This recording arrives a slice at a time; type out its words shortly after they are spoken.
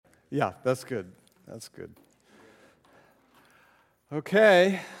Yeah, that's good. That's good.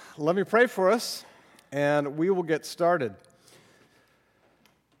 Okay, let me pray for us, and we will get started.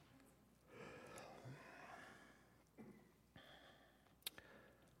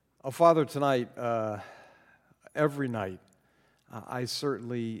 Oh, Father, tonight, every night, I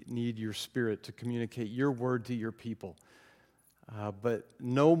certainly need your Spirit to communicate your word to your people. But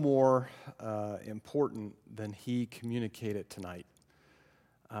no more important than He communicate it tonight.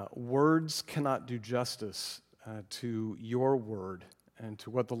 Words cannot do justice to your word and to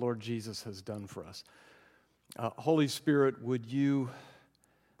what the Lord Jesus has done for us. Holy Spirit, would you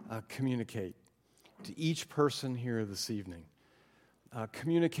communicate to each person here this evening?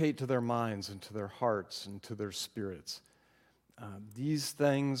 Communicate to their minds and to their hearts and to their spirits. These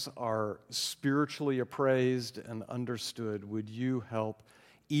things are spiritually appraised and understood. Would you help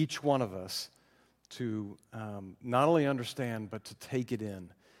each one of us to not only understand, but to take it in?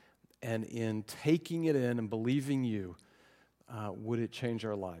 And in taking it in and believing you, would it change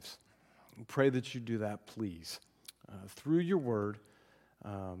our lives? We pray that you do that, please, through your word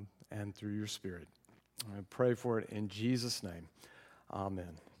and through your Spirit. I pray for it in Jesus' name.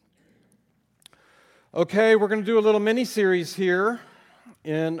 Amen. Okay, we're going to do a little mini-series here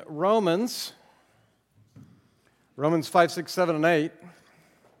in Romans 5, 6, 7, and 8.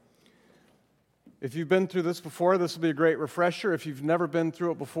 If you've been through this before, this will be a great refresher. If you've never been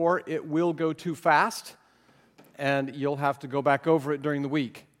through it before, it will go too fast, and you'll have to go back over it during the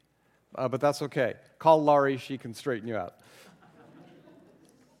week. But that's okay. Call Laurie, she can straighten you out.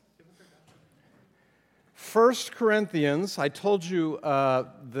 1 Corinthians, I told you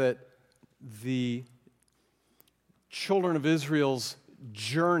that the children of Israel's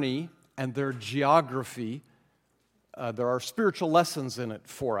journey and their geography, there are spiritual lessons in it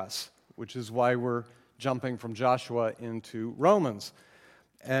for us, which is why we're jumping from Joshua into Romans.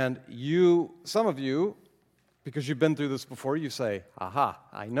 And some of you, because you've been through this before, you say, aha,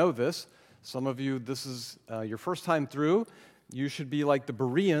 I know this. Some of you, this is your first time through. You should be like the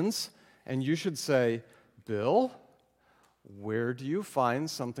Bereans, and you should say, Bill, where do you find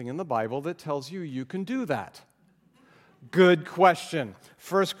something in the Bible that tells you you can do that? Good question.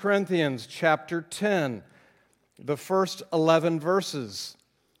 1 Corinthians chapter 10, the first 11 verses.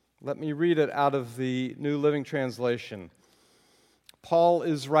 Let me read it out of the New Living Translation. Paul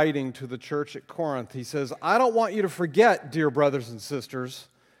is writing to the church at Corinth. He says, I don't want you to forget, dear brothers and sisters,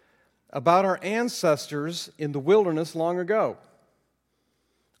 about our ancestors in the wilderness long ago.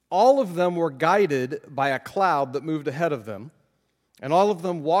 All of them were guided by a cloud that moved ahead of them, and all of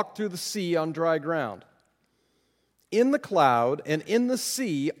them walked through the sea on dry ground. In the cloud and in the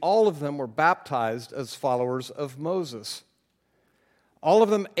sea, all of them were baptized as followers of Moses. All of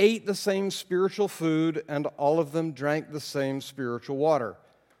them ate the same spiritual food, and all of them drank the same spiritual water.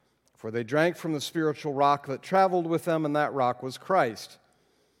 For they drank from the spiritual rock that traveled with them, and that rock was Christ.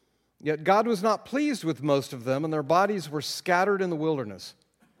 Yet God was not pleased with most of them, and their bodies were scattered in the wilderness.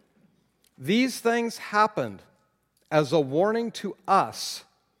 These things happened as a warning to us,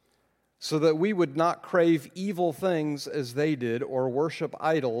 so that we would not crave evil things as they did, or worship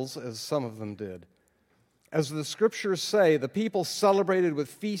idols as some of them did. As the Scriptures say, the people celebrated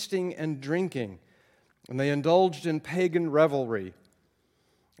with feasting and drinking, and they indulged in pagan revelry.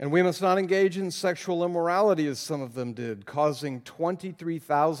 And we must not engage in sexual immorality as some of them did, causing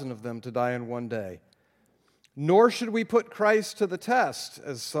 23,000 of them to die in one day. Nor should we put Christ to the test,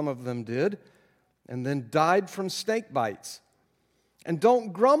 as some of them did, and then died from snake bites. And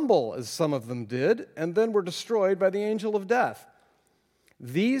don't grumble, as some of them did, and then were destroyed by the angel of death.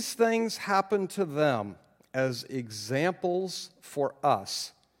 These things happened to them as examples for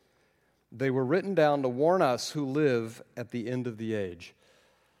us. They were written down to warn us who live at the end of the age.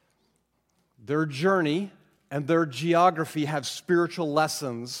 Their journey and their geography have spiritual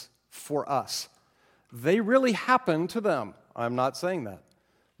lessons for us. They really happened to them. I'm not saying that.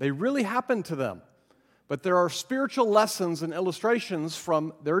 They really happened to them. But there are spiritual lessons and illustrations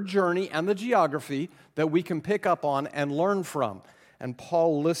from their journey and the geography that we can pick up on and learn from. And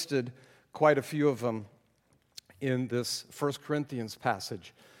Paul listed quite a few of them in this 1 Corinthians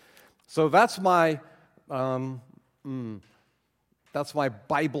passage. So that's my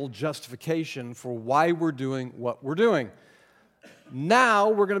Bible justification for why we're doing what we're doing. Now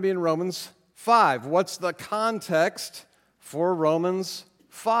we're going to be in Romans 5. What's the context for Romans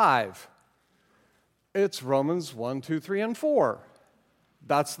 5? It's Romans 1, 2, 3, and 4.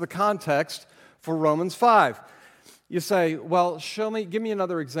 That's the context for Romans 5. You say, well, give me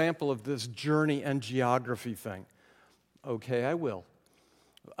another example of this journey and geography thing. Okay, I will.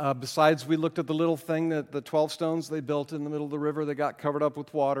 Besides, we looked at the little thing that the 12 stones they built in the middle of the river that got covered up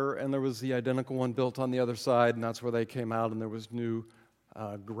with water, and there was the identical one built on the other side, and that's where they came out, and there was new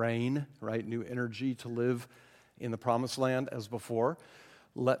grain, right? New energy to live in the promised land as before.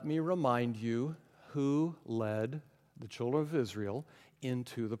 Let me remind you who led the children of Israel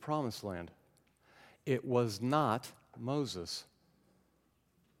into the promised land. It was not Moses.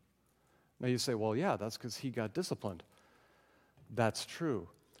 Now you say, well, yeah, that's because he got disciplined. That's true.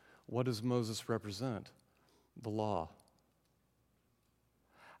 What does Moses represent? The law.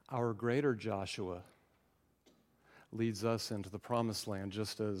 Our greater Joshua leads us into the promised land,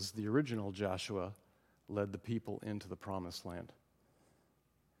 just as the original Joshua led the people into the promised land.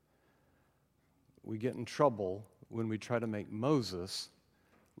 We get in trouble when we try to make Moses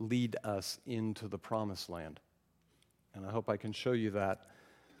lead us into the promised land. And I hope I can show you that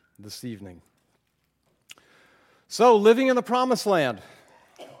this evening. So, living in the promised land.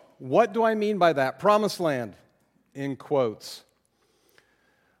 What do I mean by that? Promised land, in quotes.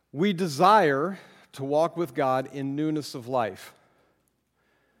 We desire to walk with God in newness of life.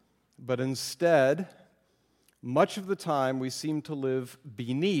 But instead, much of the time we seem to live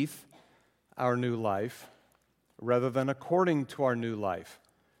beneath our new life rather than according to our new life.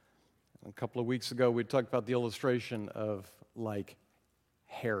 A couple of weeks ago, we talked about the illustration of like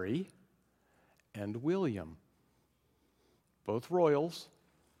Harry and William, both royals,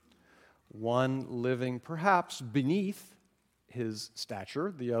 one living perhaps beneath his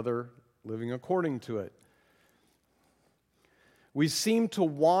stature, the other living according to it. We seem to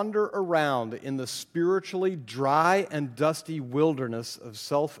wander around in the spiritually dry and dusty wilderness of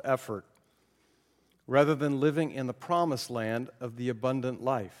self-effort rather than living in the promised land of the abundant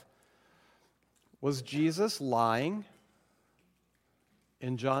life. Was Jesus lying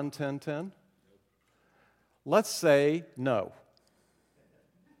in John 10:10? Let's say no.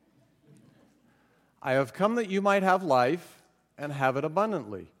 I have come that you might have life and have it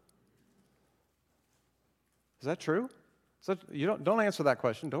abundantly. Is that true? Don't answer that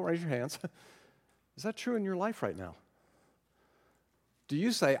question. Don't raise your hands. Is that true in your life right now? Do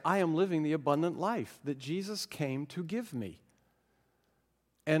you say, I am living the abundant life that Jesus came to give me?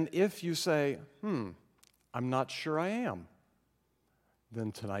 And if you say, I'm not sure I am,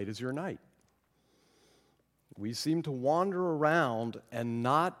 then tonight is your night. We seem to wander around and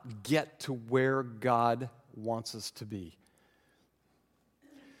not get to where God wants us to be.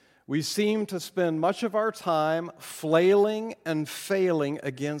 We seem to spend much of our time flailing and failing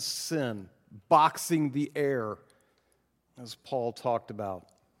against sin, boxing the air, as Paul talked about.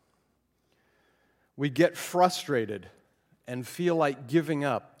 We get frustrated and feel like giving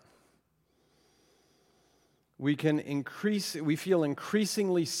up. We feel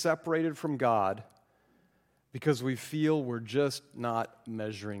increasingly separated from God because we feel we're just not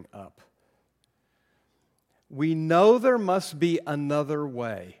measuring up. We know there must be another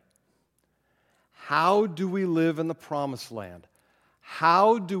way. How do we live in the promised land?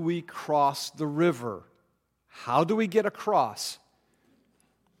 How do we cross the river? How do we get across?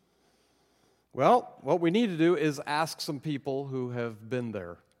 Well, what we need to do is ask some people who have been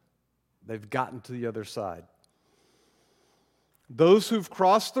there. They've gotten to the other side. Those who've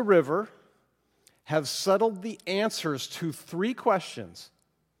crossed the river have settled the answers to 3 questions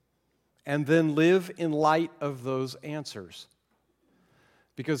and then live in light of those answers.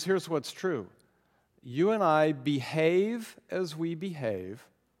 Because here's what's true. You and I behave as we behave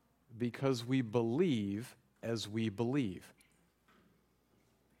because we believe as we believe.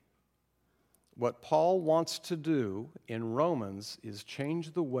 What Paul wants to do in Romans is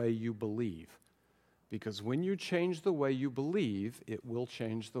change the way you believe. Because when you change the way you believe, it will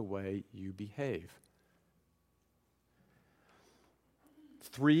change the way you behave.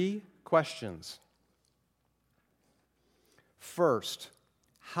 3 questions. First,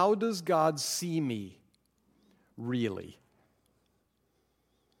 how does God see me really?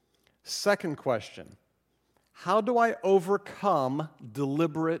 Second question, how do I overcome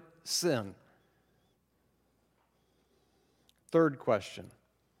deliberate sin? Third question,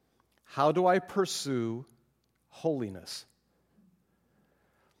 how do I pursue holiness?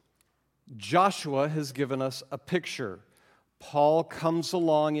 Joshua has given us a picture. Paul comes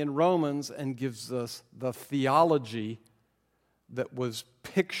along in Romans and gives us the theology that was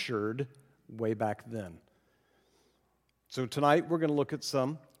pictured way back then. So tonight we're going to look at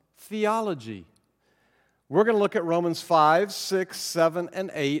some theology. We're going to look at Romans 5, 6, 7,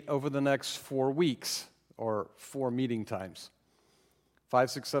 and 8 over the next 4 weeks, or 4 meeting times.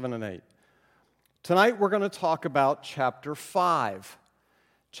 5, 6, 7, and 8. Tonight we're going to talk about chapter 5.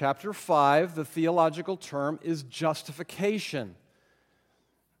 Chapter 5, the theological term is justification.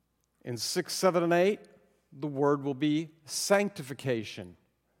 In 6, 7, and 8, the word will be sanctification.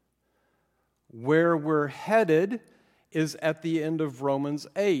 Where we're headed is at the end of Romans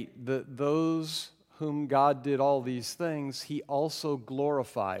 8, that those whom God did all these things, He also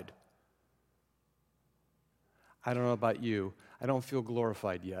glorified. I don't know about you. I don't feel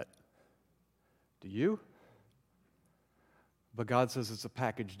glorified yet. Do you? But God says it's a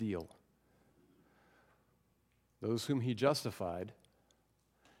package deal. Those whom He justified,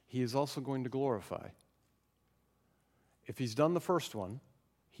 He is also going to glorify. If He's done the first one,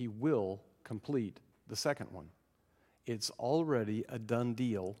 He will complete the second one. It's already a done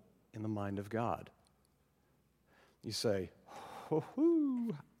deal in the mind of God. You say,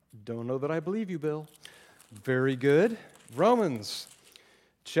 don't know that I believe you, Bill. Very good. Romans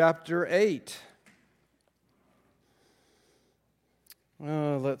chapter 8.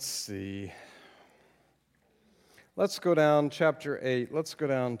 Let's see. Let's go down, chapter 8. Let's go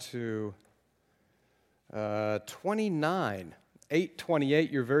down to 29.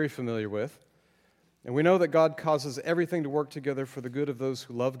 8:28 you're very familiar with. And we know that God causes everything to work together for the good of those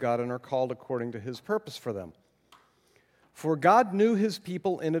who love God and are called according to His purpose for them. For God knew His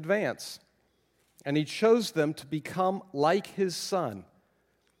people in advance, and He chose them to become like His Son,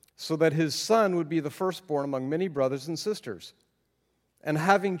 so that His Son would be the firstborn among many brothers and sisters. And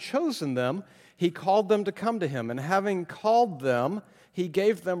having chosen them, He called them to come to Him. And having called them, He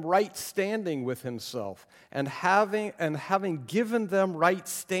gave them right standing with Himself. And having given them right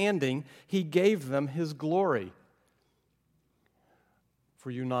standing, He gave them His glory.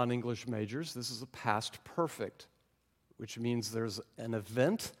 For you non-English majors, this is a past perfect, which means there's an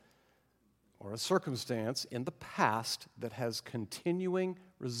event or a circumstance in the past that has continuing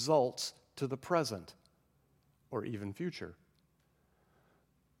results to the present or even future.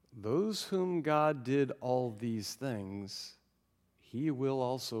 Those whom God did all these things, He will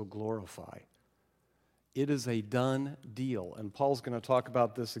also glorify. It is a done deal. And Paul's going to talk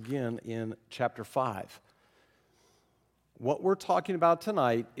about this again in chapter 5. What we're talking about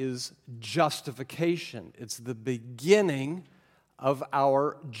tonight is justification. It's the beginning of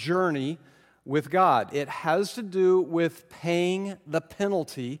our journey with God. It has to do with paying the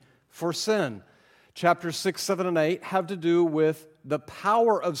penalty for sin. Chapters 6, 7, and 8 have to do with the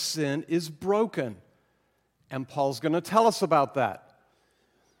power of sin is broken. And Paul's going to tell us about that.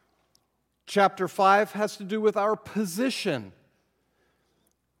 Chapter 5 has to do with our position.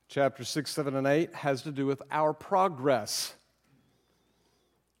 Chapter 6, 7, and 8 has to do with our progress.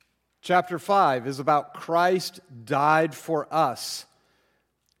 Chapter 5 is about Christ died for us.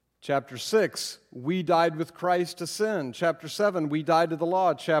 Chapter 6, we died with Christ to sin. Chapter 7, we died to the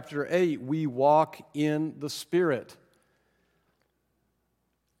law. Chapter 8, we walk in the Spirit.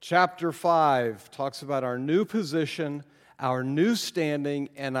 Chapter 5 talks about our new position, our new standing,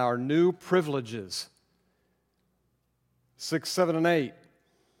 and our new privileges. 6, 7, and 8,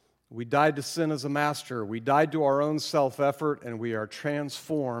 we died to sin as a master. We died to our own self-effort, and we are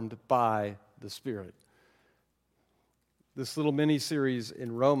transformed by the Spirit. This little mini-series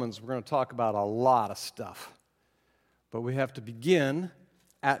in Romans, we're going to talk about a lot of stuff. But we have to begin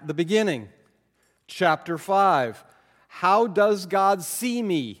at the beginning. Chapter 5. How does God see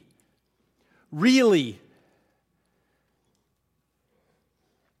me? Really?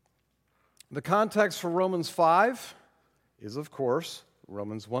 The context for Romans 5 is, of course,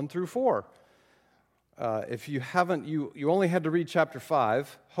 Romans 1 through 4. If you haven't, you only had to read chapter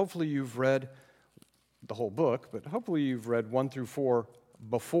 5. Hopefully you've read the whole book, but hopefully you've read 1 through 4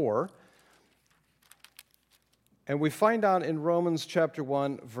 before. And we find out in Romans chapter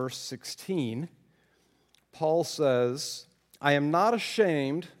 1, verse 16, Paul says, I am not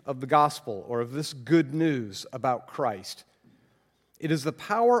ashamed of the gospel or of this good news about Christ. It is the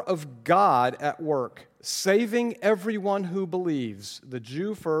power of God at work, saving everyone who believes, the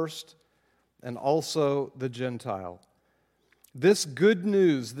Jew first and also the Gentile. This good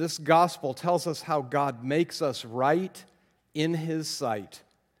news, this gospel, tells us how God makes us right in His sight.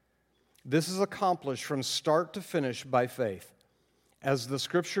 This is accomplished from start to finish by faith. As the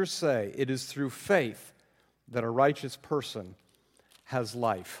Scriptures say, it is through faith that a righteous person has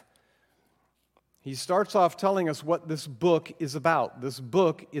life. He starts off telling us what this book is about. This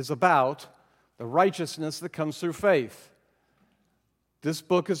book is about the righteousness that comes through faith. This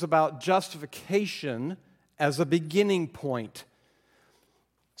book is about justification as a beginning point.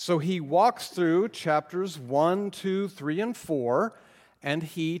 So he walks through chapters 1, 2, 3, and 4, and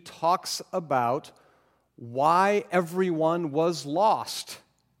he talks about why everyone was lost,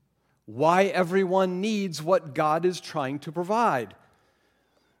 why everyone needs what God is trying to provide.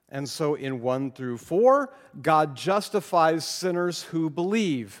 And so in 1 through 4, God justifies sinners who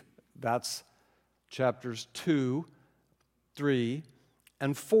believe. That's chapters 2, 3,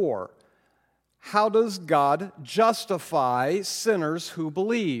 and 4. How does God justify sinners who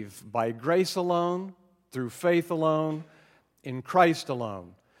believe? By grace alone, through faith alone, in Christ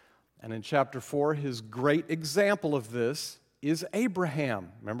alone. And in chapter 4, his great example of this is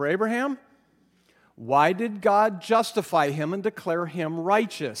Abraham. Remember Abraham? Why did God justify him and declare him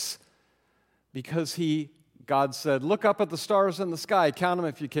righteous? Because God said, look up at the stars in the sky, count them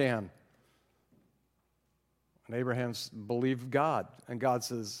if you can. And Abraham believed God, and God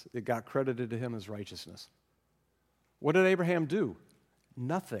says it got credited to him as righteousness. What did Abraham do?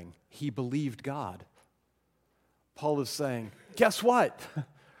 Nothing. He believed God. Paul is saying, guess what?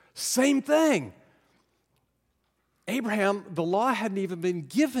 Same thing. Abraham, the law hadn't even been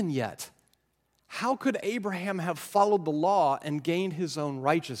given yet. How could Abraham have followed the law and gained his own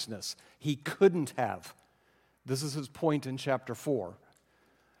righteousness? He couldn't have. This is his point in chapter 4.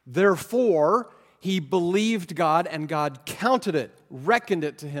 Therefore, he believed God, and God counted it, reckoned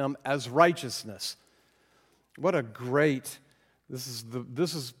it to him as righteousness. What a great, this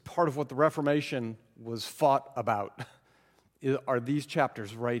is part of what the Reformation was fought about, are these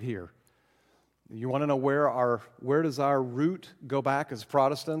chapters right here. You want to know where does our root go back as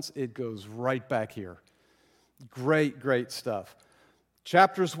Protestants? It goes right back here. Great, great stuff.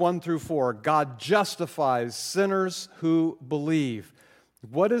 Chapters 1 through 4, God justifies sinners who believe.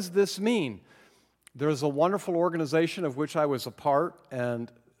 What does this mean? There's a wonderful organization of which I was a part,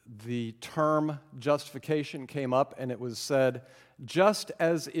 and the term justification came up, and it was said, just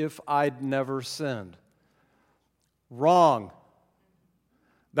as if I'd never sinned. Wrong.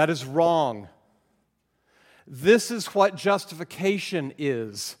 That is wrong. This is what justification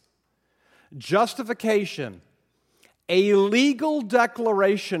is. Justification, a legal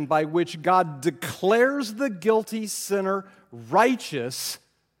declaration by which God declares the guilty sinner righteous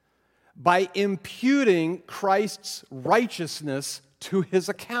by imputing Christ's righteousness to his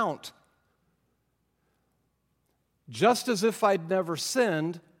account. Just as if I'd never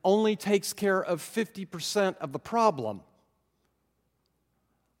sinned only takes care of 50% of the problem.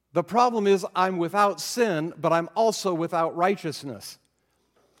 The problem is I'm without sin, but I'm also without righteousness.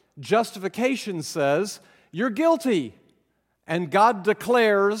 Justification says you're guilty, and God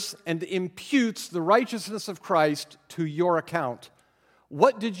declares and imputes the righteousness of Christ to your account.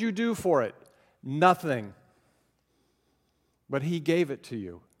 What did you do for it? Nothing. But he gave it to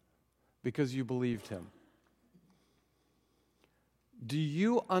you because you believed him. Do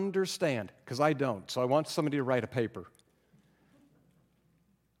you understand? Because I don't, so I want somebody to write a paper.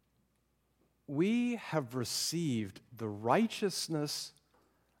 We have received the righteousness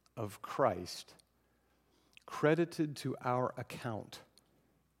of Christ credited to our account.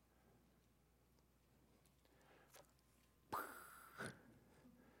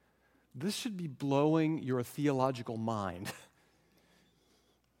 This should be blowing your theological mind.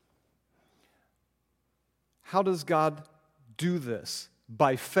 How does God do this?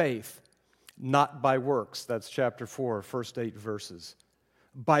 By faith, not by works. That's chapter 4, first 8 verses.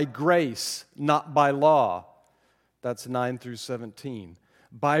 By grace, not by law. That's 9 through 17.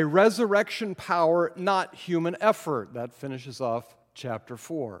 By resurrection power, not human effort. That finishes off chapter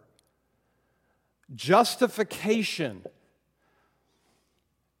 4. Justification,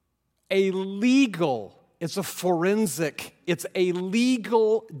 it's a forensic, it's a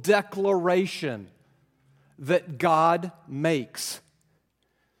legal declaration that God makes.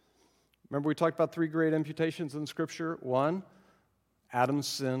 Remember we talked about 3 great imputations in Scripture? 1, Adam's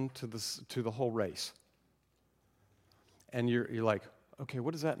sin to the whole race. And you're like, okay,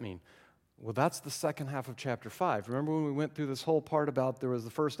 what does that mean? Well, that's the second half of chapter 5. Remember when we went through this whole part about there was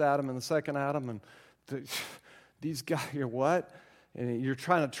the first Adam and the second Adam, and these guys, what? And you're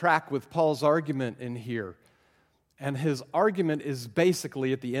trying to track with Paul's argument in here. And his argument is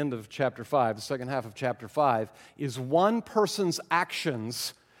basically at the end of chapter 5, the second half of chapter 5, is one person's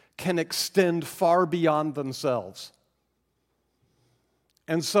actions can extend far beyond themselves.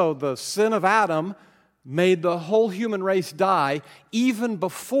 And so the sin of Adam made the whole human race die even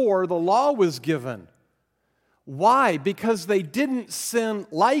before the law was given. Why? Because they didn't sin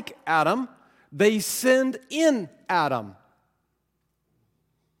like Adam, they sinned in Adam.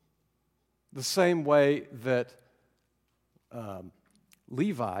 The same way that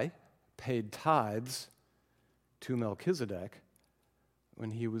Levi paid tithes to Melchizedek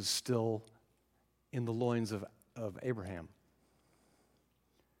when he was still in the loins of Abraham.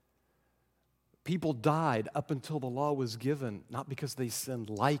 People died up until the law was given, not because they sinned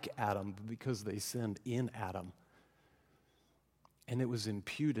like Adam, but because they sinned in Adam. And it was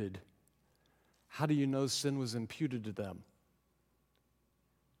imputed. How do you know sin was imputed to them?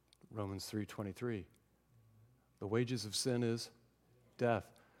 Romans 3:23. The wages of sin is death.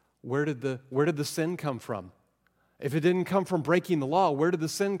 Where did the sin come from? If it didn't come from breaking the law, where did the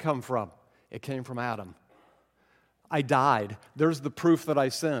sin come from? It came from Adam. I died. There's the proof that I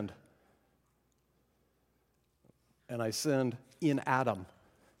sinned. And I sinned in Adam.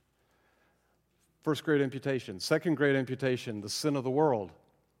 First great imputation. Second great imputation, the sin of the world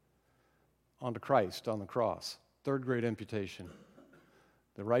onto Christ on the cross. Third great imputation,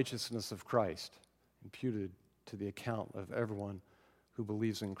 the righteousness of Christ imputed to the account of everyone who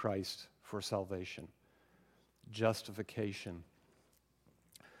believes in Christ for salvation. Justification.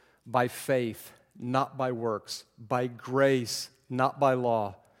 By faith, not by works. By grace, not by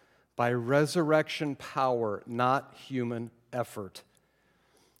law. By resurrection power, not human effort.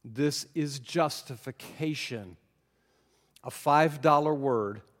 This is justification. A $5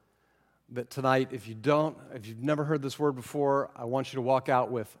 word that tonight, if you've never heard this word before, I want you to walk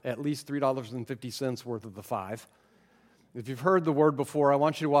out with at least $3.50 worth of the $5. If you've heard the word before, I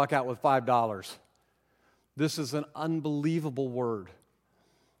want you to walk out with $5. This is an unbelievable word.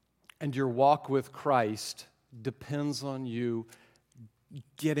 And your walk with Christ depends on you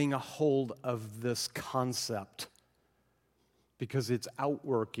getting a hold of this concept, because its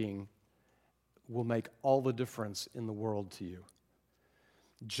outworking will make all the difference in the world to you.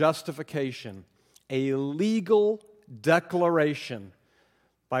 Justification, a legal declaration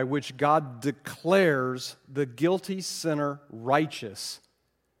by which God declares the guilty sinner righteous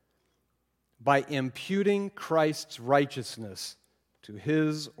by imputing Christ's righteousness to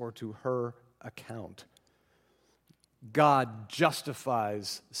his or to her account. God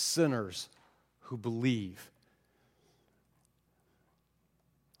justifies sinners who believe.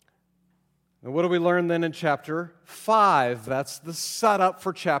 And what do we learn then in chapter 5? That's the setup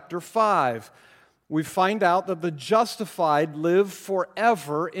for chapter 5. We find out that the justified live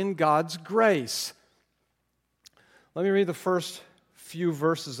forever in God's grace. Let me read the first few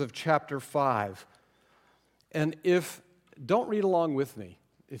verses of chapter 5. And don't read along with me,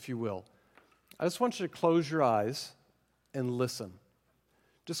 if you will. I just want you to close your eyes and listen.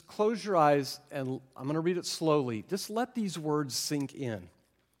 Just close your eyes, and I'm going to read it slowly. Just let these words sink in.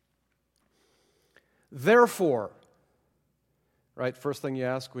 Therefore, right? First thing you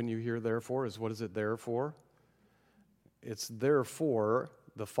ask when you hear therefore is, what is it there for? It's therefore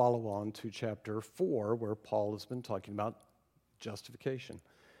the follow-on to chapter 4, where Paul has been talking about justification.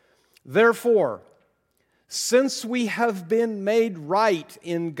 Therefore, since we have been made right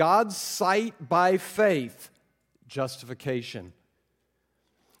in God's sight by faith, justification,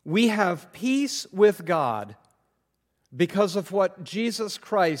 we have peace with God because of what Jesus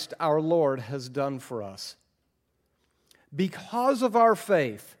Christ our Lord has done for us. Because of our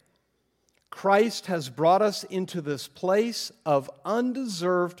faith, Christ has brought us into this place of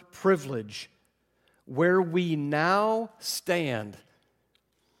undeserved privilege where we now stand,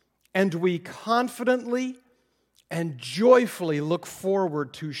 and we confidently and joyfully look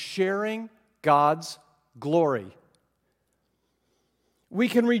forward to sharing God's glory. We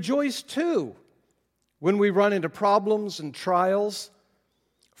can rejoice too when we run into problems and trials,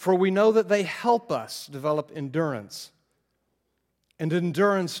 for we know that they help us develop endurance. And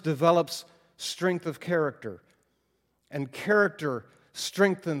endurance develops strength of character. And character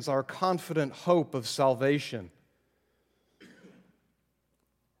strengthens our confident hope of salvation.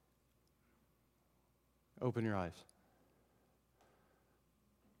 Open your eyes.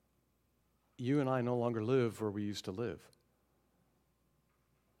 You and I no longer live where we used to live.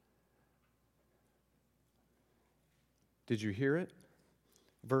 Did you hear it?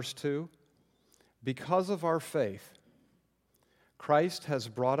 Verse 2, because of our faith, Christ has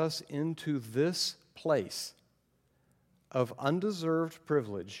brought us into this place of undeserved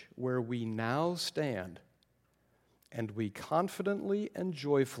privilege where we now stand, and we confidently and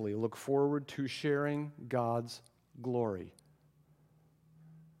joyfully look forward to sharing God's glory.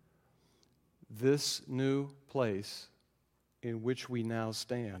 This new place in which we now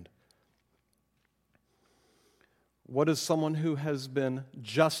stand. What is someone who has been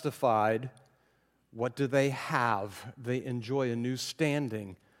justified? What do they have? They enjoy a new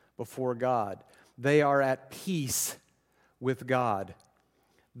standing before God. They are at peace with God.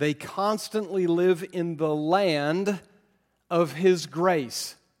 They constantly live in the land of His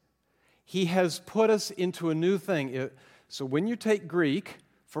grace. He has put us into a new thing. So when you take Greek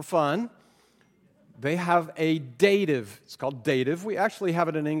for fun, they have a dative. It's called dative. We actually have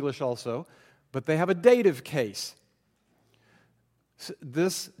it in English also, but they have a dative case.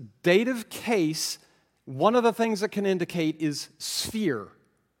 This dative case, one of the things that can indicate is sphere,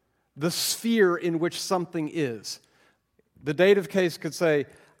 the sphere in which something is. The dative case could say,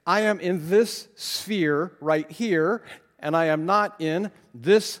 I am in this sphere right here, and I am not in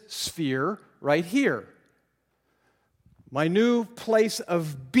this sphere right here. My new place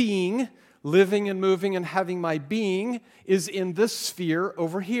of being, living and moving and having my being, is in this sphere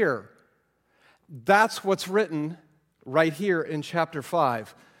over here. That's what's written right here in chapter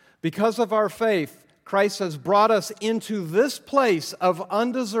 5. Because of our faith, Christ has brought us into this place of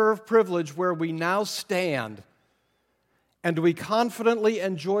undeserved privilege where we now stand. And we confidently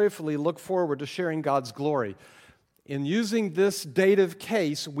and joyfully look forward to sharing God's glory. In using this dative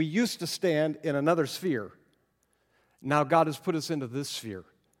case, we used to stand in another sphere. Now God has put us into this sphere.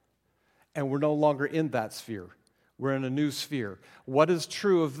 And we're no longer in that sphere. We're in a new sphere. What is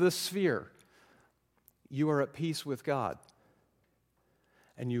true of this sphere? You are at peace with God.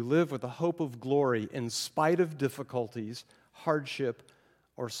 And you live with a hope of glory in spite of difficulties, hardship,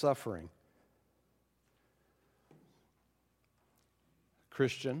 or suffering.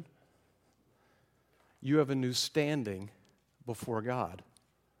 Christian, you have a new standing before God,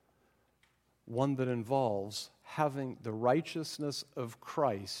 one that involves having the righteousness of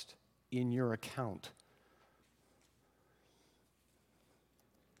Christ in your account.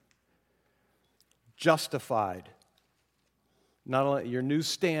 Justified. Not only your new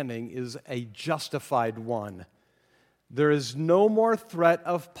standing is a justified one. There is no more threat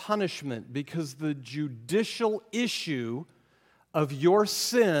of punishment because the judicial issue of your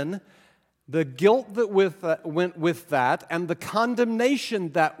sin, the guilt that went with that, and the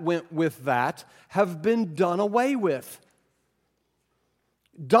condemnation that went with that have been done away with.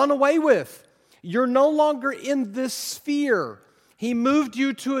 Done away with. You're no longer in this sphere. He moved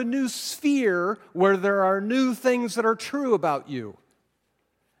you to a new sphere where there are new things that are true about you.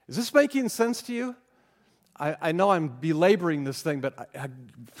 Is this making sense to you? I know I'm belaboring this thing, but I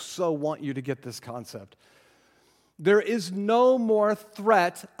so want you to get this concept. There is no more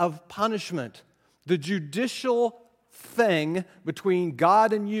threat of punishment. The judicial thing between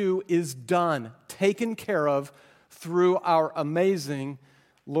God and you is done, taken care of through our amazing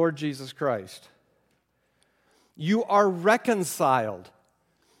Lord Jesus Christ. You are reconciled.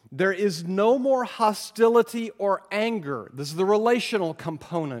 There is no more hostility or anger. This is the relational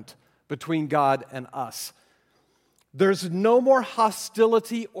component between God and us. There's no more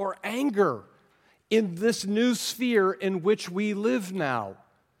hostility or anger in this new sphere in which we live now.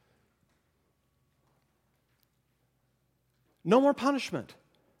 No more punishment.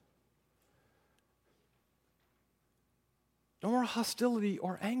 No more hostility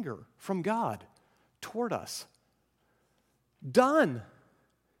or anger from God toward us. Done.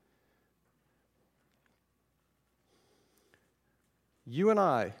 You and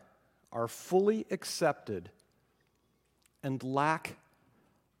I are fully accepted and lack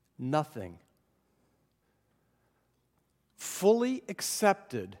nothing. Fully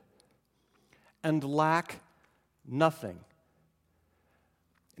accepted and lack nothing.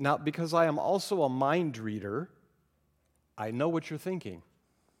 Now, because I am also a mind reader, I know what you're thinking.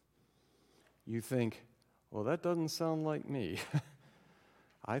 You think, well, that doesn't sound like me.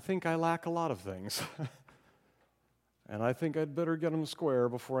 I think I lack a lot of things. And I think I'd better get them square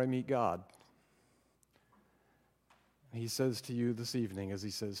before I meet God. He says to you this evening, as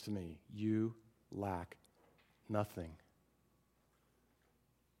he says to me, you lack nothing.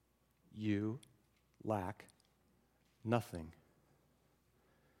 You lack nothing.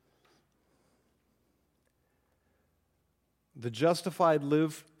 The justified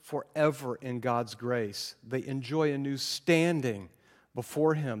live forever in God's grace. They enjoy a new standing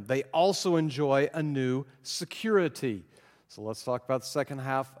before Him. They also enjoy a new security. So let's talk about the second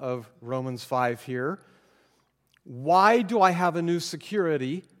half of Romans 5 here. Why do I have a new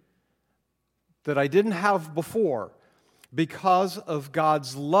security that I didn't have before? Because of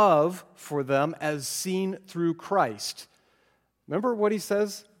God's love for them as seen through Christ. Remember what he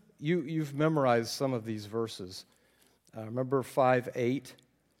says? You've memorized some of these verses. Remember 5:8?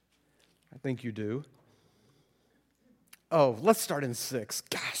 I think you do. Oh, let's start in 6.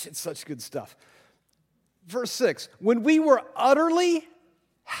 Gosh, it's such good stuff. Verse 6, when we were utterly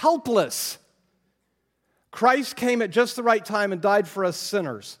helpless, Christ came at just the right time and died for us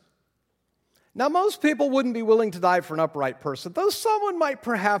sinners. Now, most people wouldn't be willing to die for an upright person, though someone might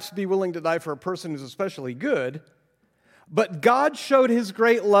perhaps be willing to die for a person who's especially good. But God showed His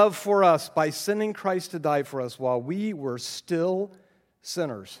great love for us by sending Christ to die for us while we were still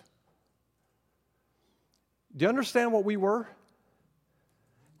sinners. Do you understand what we were?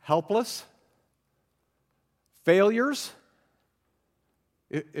 Helpless. Failures.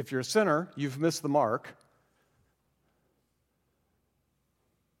 If you're a sinner, you've missed the mark.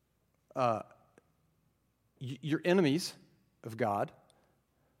 You're enemies of God.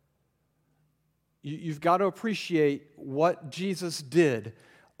 You've got to appreciate what Jesus did.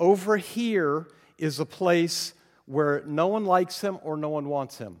 Over here is a place where no one likes him or no one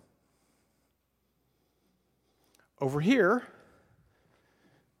wants him. Over here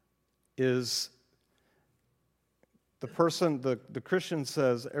is the person, the Christian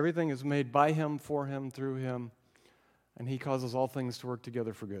says, everything is made by him, for him, through him, and he causes all things to work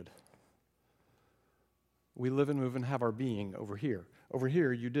together for good. We live and move and have our being over here. Over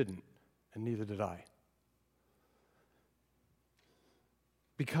here, you didn't, and neither did I.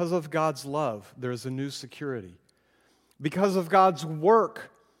 Because of God's love, there is a new security. Because of God's work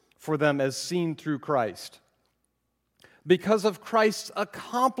for them as seen through Christ. Because of Christ's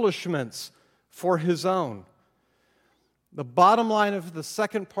accomplishments for his own. The bottom line of the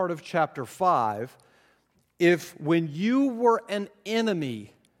second part of chapter 5, if when you were an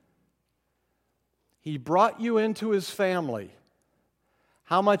enemy, he brought you into his family,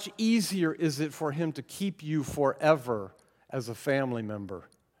 how much easier is it for him to keep you forever as a family member?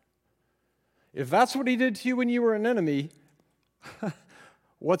 If that's what he did to you when you were an enemy,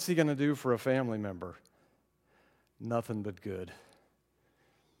 what's he going to do for a family member? Nothing but good.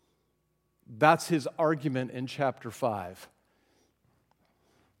 That's his argument in chapter 5.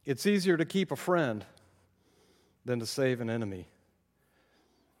 It's easier to keep a friend than to save an enemy.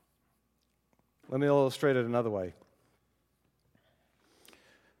 Let me illustrate it another way.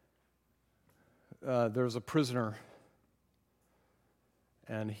 There's a prisoner,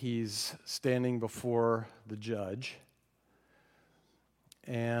 and he's standing before the judge,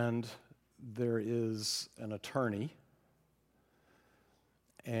 and there is an attorney,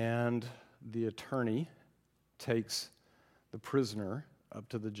 and the attorney takes the prisoner up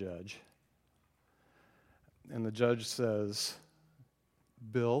to the judge, and the judge says,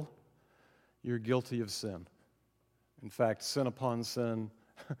 Bill, you're guilty of sin. In fact, sin upon sin.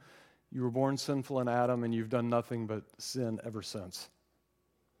 You were born sinful in Adam, and you've done nothing but sin ever since.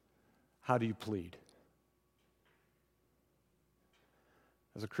 How do you plead?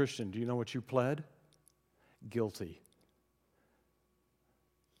 As a Christian, do you know what you pled? Guilty.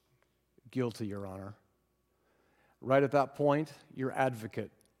 Guilty, Your Honor. Right at that point, your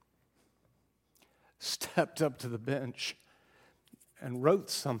advocate stepped up to the bench and wrote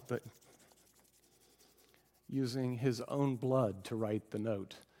something using his own blood to write the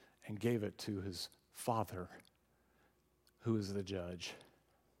note and gave it to his father, who is the judge.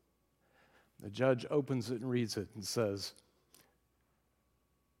 The judge opens it and reads it and says,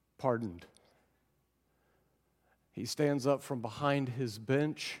 pardoned. He stands up from behind his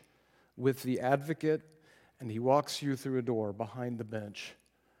bench with the advocate, and he walks you through a door behind the bench,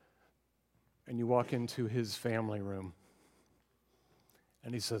 and you walk into his family room,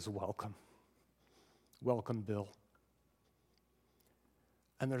 and he says, welcome. Welcome, Bill.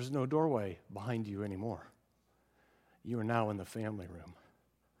 And there's no doorway behind you anymore. You are now in the family room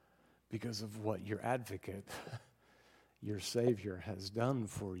because of what your advocate, your Savior, has done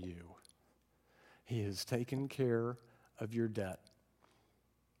for you. He has taken care of your debt,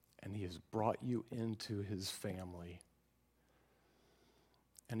 and he has brought you into his family.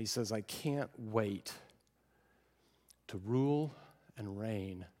 And he says, I can't wait to rule and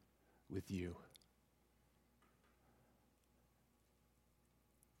reign with you.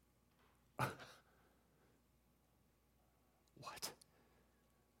 What?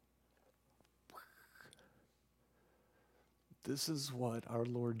 This is what our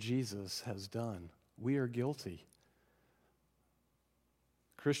Lord Jesus has done. We are guilty.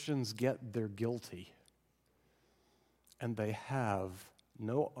 Christians get they're guilty, and they have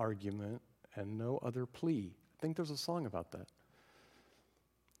no argument and no other plea. I think there's a song about that.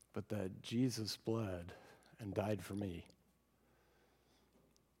 But that Jesus bled and died for me.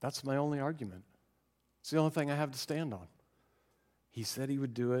 That's my only argument. It's the only thing I have to stand on. He said he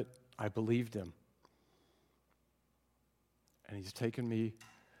would do it. I believed him. And he's taken me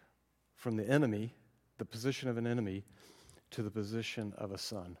from the enemy, the position of an enemy, to the position of a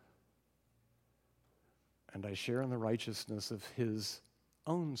son. And I share in the righteousness of his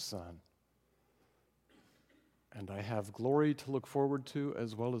own son. And I have glory to look forward to,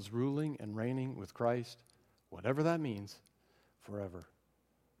 as well as ruling and reigning with Christ, whatever that means, forever.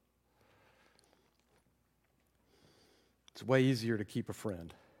 It's way easier to keep a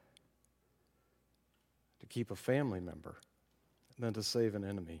friend, to keep a family member, than to save an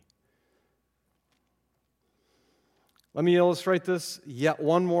enemy. Let me illustrate this yet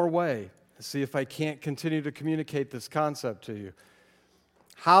one more way, to see if I can't continue to communicate this concept to you.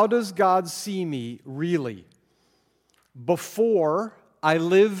 How does God see me really? Before I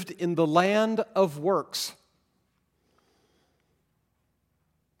lived in the land of works,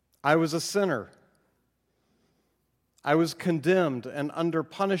 I was a sinner. I was condemned and under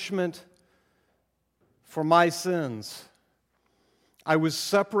punishment for my sins. I was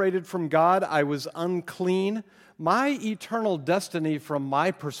separated from God. I was unclean. My eternal destiny, from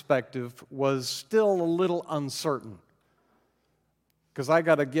my perspective, was still a little uncertain because I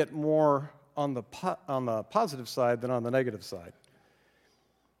got to get more on the positive side than on the negative side.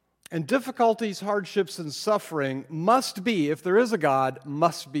 And difficulties, hardships, and suffering must be, if there is a God,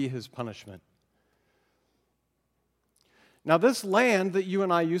 must be His punishment. Now, this land that you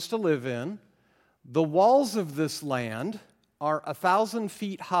and I used to live in, the walls of this land are 1,000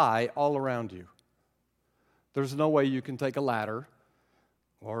 feet high all around you. There's no way you can take a ladder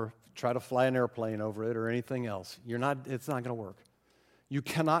or try to fly an airplane over it or anything else. It's not going to work. You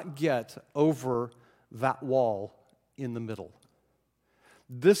cannot get over that wall in the middle.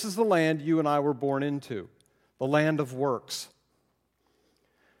 This is the land you and I were born into, the land of works.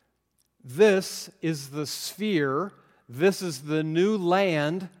 This is the sphere, this is the new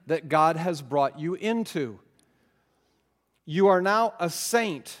land that God has brought you into. You are now a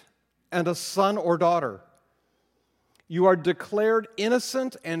saint and a son or daughter. You are declared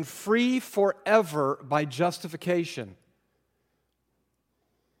innocent and free forever by justification.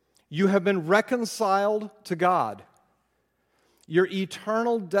 You have been reconciled to God. Your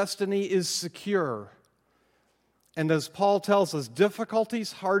eternal destiny is secure. And as Paul tells us,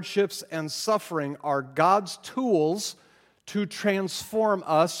 difficulties, hardships, and suffering are God's tools to transform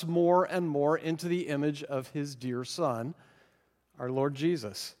us more and more into the image of His dear Son, our Lord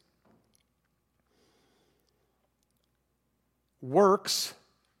Jesus. Works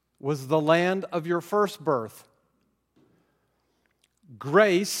was the land of your first birth.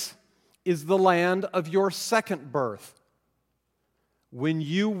 Grace is the land of your second birth. When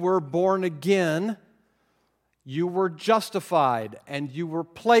you were born again, you were justified and you were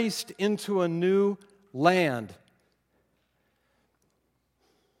placed into a new land.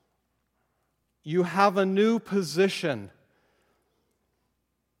 You have a new position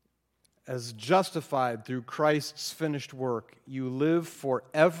as justified through Christ's finished work. You live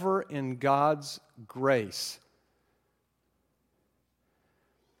forever in God's grace.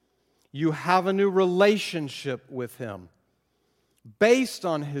 You have a new relationship with Him based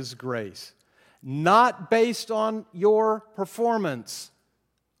on His grace, not based on your performance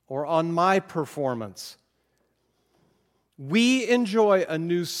or on my performance. We enjoy a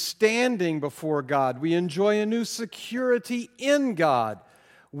new standing before God. We enjoy a new security in God.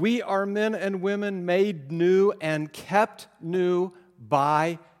 We are men and women made new and kept new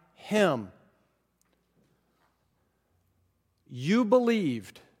by Him. You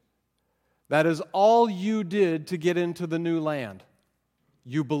believed. That is all you did to get into the new land.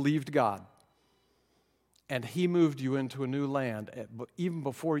 You believed God. And He moved you into a new land even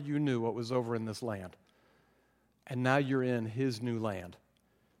before you knew what was over in this land. And now you're in His new land.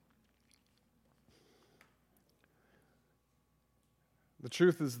 The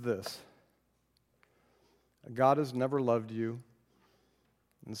truth is this: God has never loved you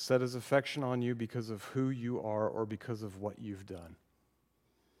and set His affection on you because of who you are or because of what you've done.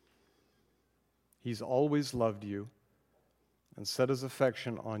 He's always loved you and set His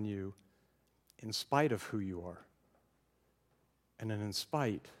affection on you in spite of who you are and in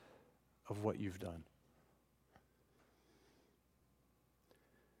spite of what you've done.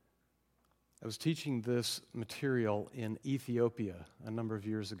 I was teaching this material in Ethiopia a number of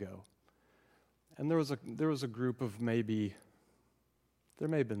years ago. And there was a group of there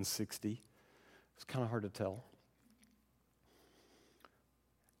may have been 60. It's kind of hard to tell.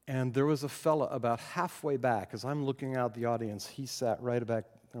 And there was a fella about halfway back. As I'm looking out the audience, he sat right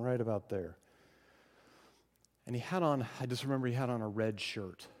about there. And I just remember he had on a red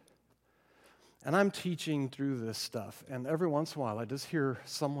shirt. And I'm teaching through this stuff, and every once in a while I just hear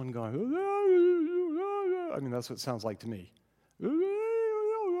someone going, I mean, that's what it sounds like to me.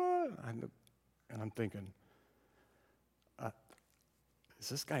 And I'm thinking, is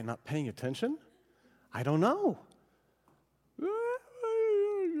this guy not paying attention? I don't know.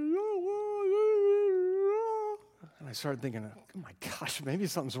 And I started thinking, oh my gosh, maybe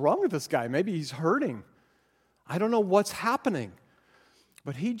something's wrong with this guy. Maybe he's hurting. I don't know what's happening.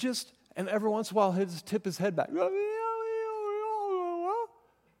 But and every once in a while he'd just tip his head back.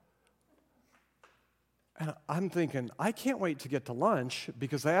 And I'm thinking, I can't wait to get to lunch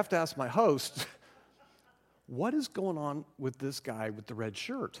because I have to ask my host, what is going on with this guy with the red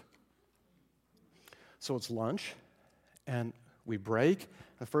shirt? So it's lunch, and we break.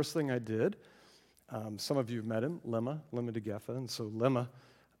 The first thing I did, some of you have met him, Lema DeGeffa, and so Lema,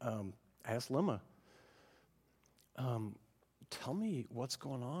 I asked Lema, tell me what's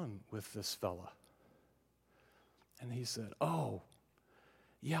going on with this fella. And he said, "Oh,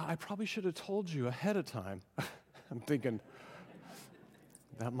 yeah, I probably should have told you ahead of time." I'm thinking,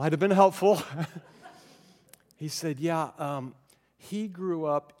 that might have been helpful. He said, "Yeah, he grew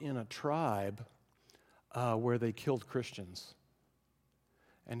up in a tribe where they killed Christians.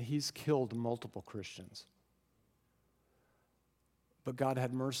 And he's killed multiple Christians. But God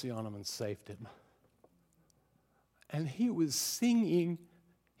had mercy on him and saved him. And he was singing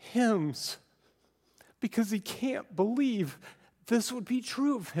hymns because he can't believe this would be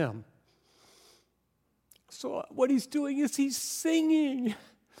true of him. So what he's doing is he's singing.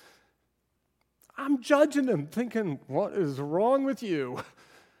 I'm judging him, thinking, what is wrong with you?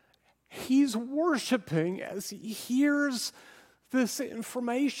 He's worshiping as he hears this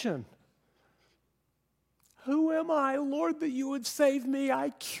information. Who am I, Lord, that you would save me?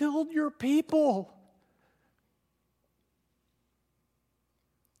 I killed your people.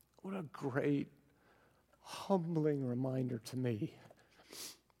 What a great, humbling reminder to me.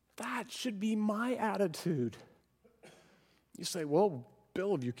 That should be my attitude. You say, well,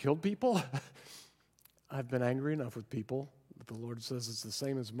 Bill, have you killed people? I've been angry enough with people, but the Lord says it's the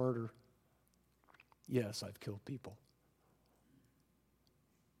same as murder. Yes, I've killed people.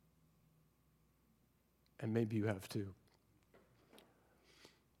 And maybe you have too.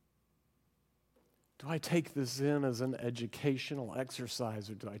 Do I take this in as an educational exercise,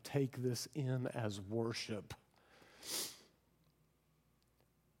 or do I take this in as worship?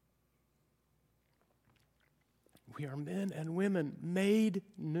 We are men and women made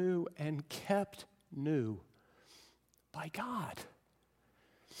new and kept new by God.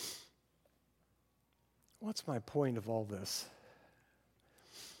 What's my point of all this?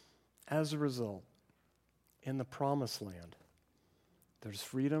 As a result, in the Promised Land, there's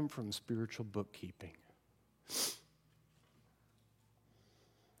freedom from spiritual bookkeeping.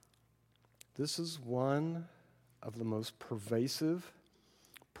 This is one of the most pervasive,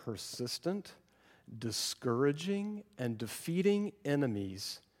 persistent, discouraging, and defeating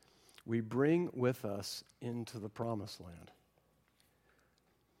enemies we bring with us into the Promised Land.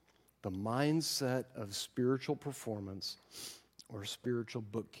 The mindset of spiritual performance or spiritual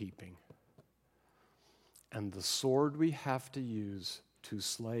bookkeeping. And the sword we have to use to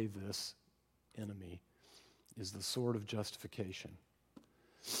slay this enemy is the sword of justification.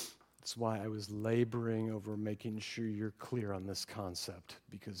 That's why I was laboring over making sure you're clear on this concept,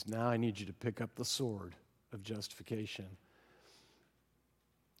 because now I need you to pick up the sword of justification,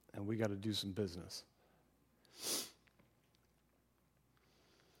 and we got to do some business.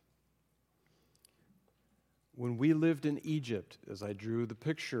 When we lived in Egypt, as I drew the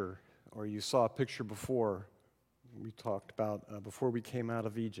picture, or you saw a picture before, we talked about before we came out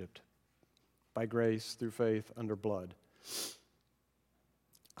of Egypt, by grace, through faith, under blood.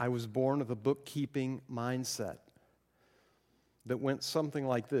 I was born with a bookkeeping mindset that went something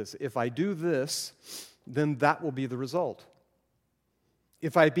like this. If I do this, then that will be the result.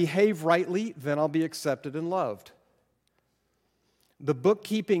 If I behave rightly, then I'll be accepted and loved. The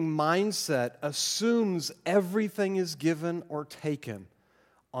bookkeeping mindset assumes everything is given or taken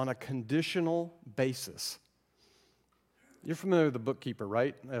on a conditional basis. You're familiar with the bookkeeper,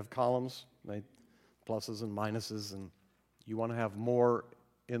 right? They have columns, pluses and minuses, and you want to have more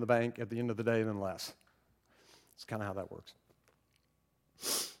in the bank at the end of the day than less. It's kind of how that works.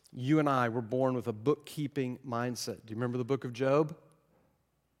 You and I were born with a bookkeeping mindset. Do you remember the book of Job?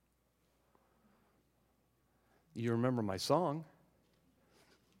 You remember my song.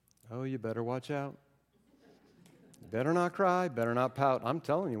 Oh, you better watch out. Better not cry, better not pout. I'm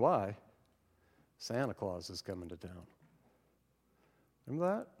telling you why. Santa Claus is coming to town.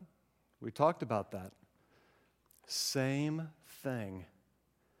 Remember that? We talked about that. Same thing.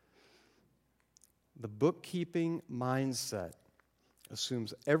 The bookkeeping mindset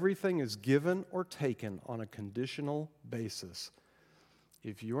assumes everything is given or taken on a conditional basis.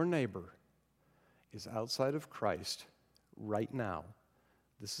 If your neighbor is outside of Christ right now,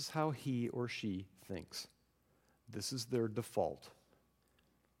 this is how he or she thinks. This is their default.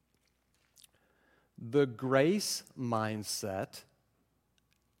 The grace mindset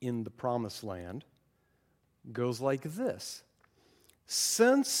in the Promised Land goes like this.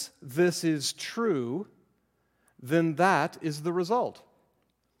 Since this is true, then that is the result.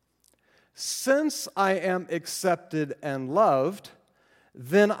 Since I am accepted and loved,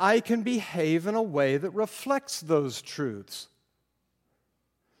 then I can behave in a way that reflects those truths.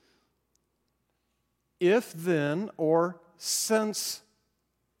 If then, or since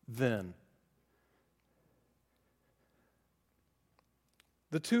then.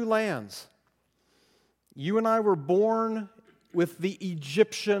 The two lands. You and I were born with the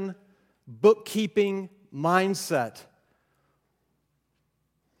Egyptian bookkeeping mindset.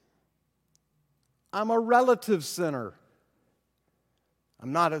 I'm a relative sinner.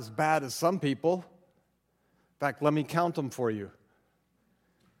 I'm not as bad as some people. In fact, let me count them for you.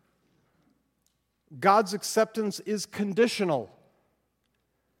 God's acceptance is conditional.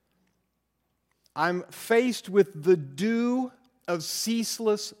 I'm faced with the due of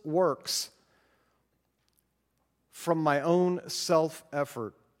ceaseless works from my own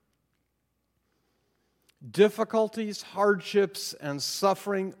self-effort. Difficulties, hardships, and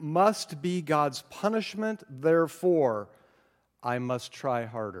suffering must be God's punishment. Therefore, I must try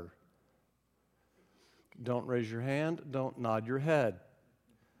harder. Don't raise your hand. Don't nod your head.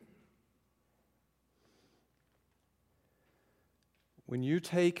 When you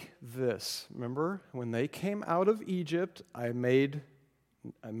take this, remember, when they came out of Egypt, I made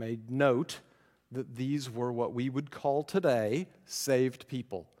note that these were what we would call today saved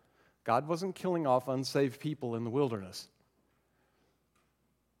people. God wasn't killing off unsaved people in the wilderness.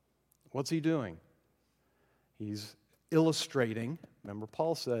 What's he doing? He's illustrating. Remember,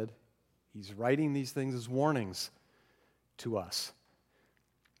 Paul said he's writing these things as warnings to us.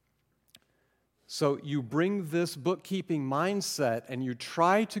 So you bring this bookkeeping mindset and you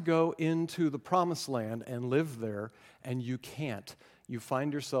try to go into the promised land and live there, and you can't. You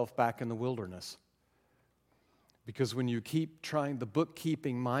find yourself back in the wilderness. Because when you keep trying the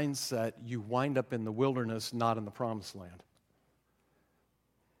bookkeeping mindset, you wind up in the wilderness, not in the promised land.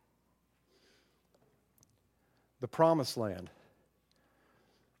 The promised land.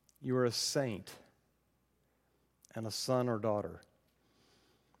 You are a saint and a son or daughter.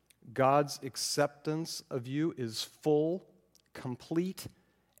 God's acceptance of you is full, complete,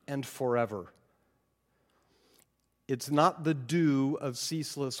 and forever. It's not the due of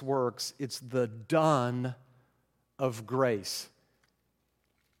ceaseless works, it's the done of grace.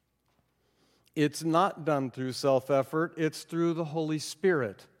 It's not done through self-effort, it's through the Holy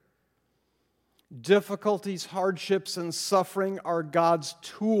Spirit. Difficulties, hardships, and suffering are God's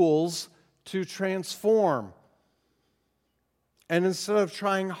tools to transform. And instead of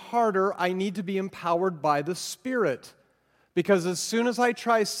trying harder, I need to be empowered by the Spirit. Because as soon as I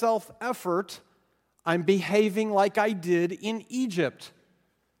try self-effort, I'm behaving like I did in Egypt.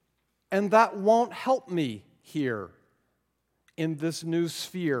 And that won't help me here in this new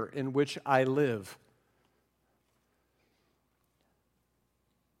sphere in which I live.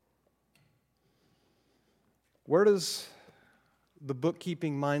 Where does the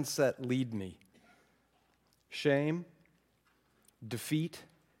bookkeeping mindset lead me? Shame, defeat,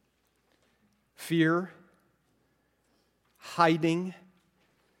 fear, hiding,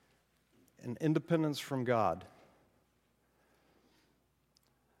 and independence from God.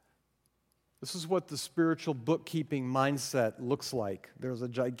 This is what the spiritual bookkeeping mindset looks like. There's a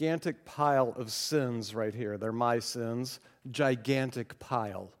gigantic pile of sins right here. They're my sins. Gigantic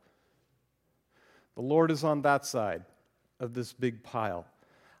pile. The Lord is on that side of this big pile.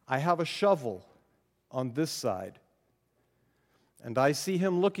 I have a shovel on this side. And I see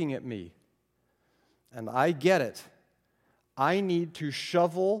him looking at me. And I get it. I need to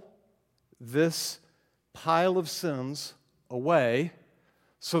shovel this pile of sins away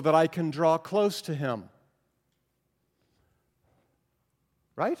so that I can draw close to him.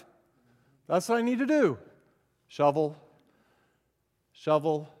 Right? That's what I need to do. Shovel.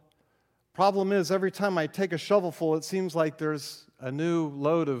 Shovel. Problem is, every time I take a shovelful, it seems like there's a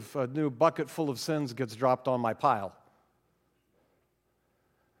new bucket full of sins gets dropped on my pile.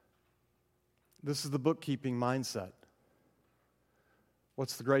 This is the bookkeeping mindset.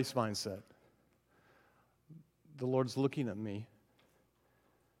 What's the grace mindset? The Lord's looking at me,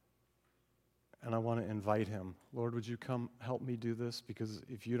 and I want to invite him. Lord, would you come help me do this? Because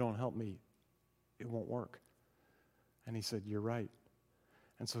if you don't help me, it won't work. And he said, you're right.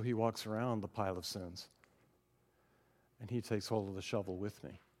 And so he walks around the pile of sins, and he takes hold of the shovel with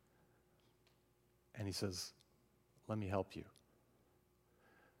me. And he says, let me help you.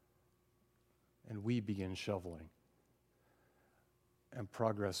 And we begin shoveling, and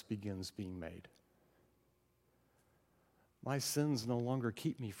progress begins being made. My sins no longer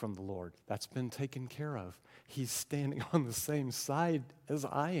keep me from the Lord. That's been taken care of. He's standing on the same side as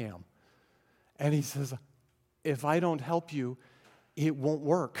I am. And he says, if I don't help you, it won't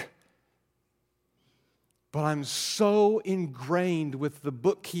work. But I'm so ingrained with the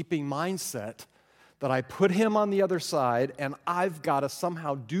bookkeeping mindset that I put him on the other side, and I've got to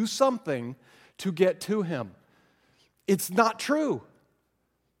somehow do something to get to him. It's not true.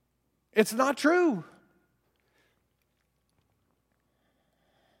 It's not true.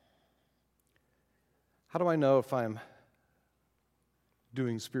 How do I know if I'm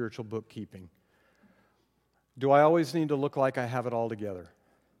doing spiritual bookkeeping? Do I always need to look like I have it all together?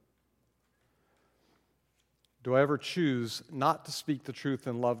 Do I ever choose not to speak the truth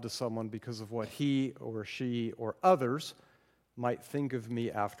in love to someone because of what he or she or others might think of me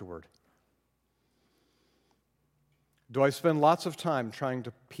afterward? Do I spend lots of time trying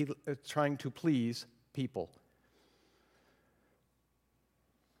to please people?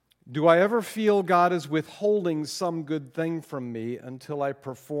 Do I ever feel God is withholding some good thing from me until I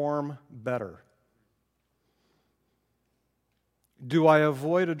perform better? Do I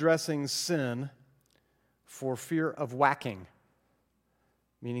avoid addressing sin for fear of whacking?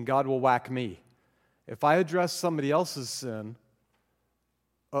 Meaning God will whack me. If I address somebody else's sin,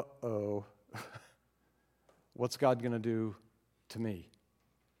 what's God going to do to me?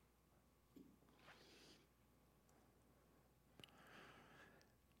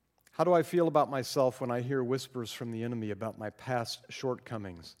 How do I feel about myself when I hear whispers from the enemy about my past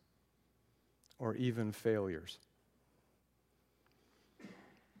shortcomings or even failures?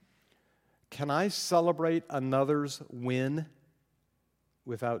 Can I celebrate another's win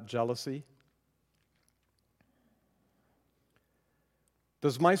without jealousy?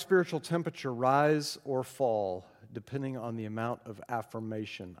 Does my spiritual temperature rise or fall depending on the amount of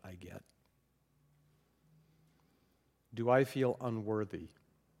affirmation I get? Do I feel unworthy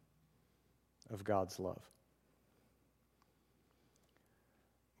of God's love?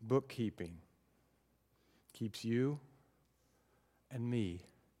 Bookkeeping keeps you and me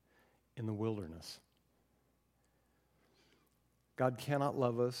in the wilderness. God cannot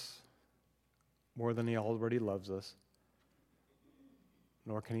love us more than He already loves us,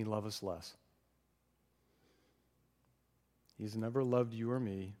 nor can He love us less. He's never loved you or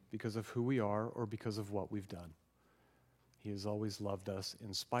me because of who we are or because of what we've done. He has always loved us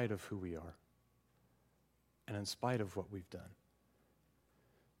in spite of who we are and in spite of what we've done.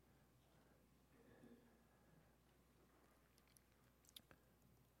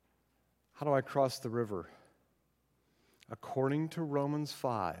 How do I cross the river? According to Romans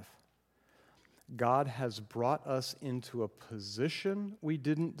 5, God has brought us into a position we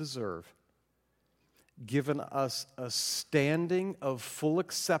didn't deserve, given us a standing of full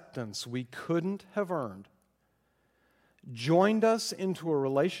acceptance we couldn't have earned, joined us into a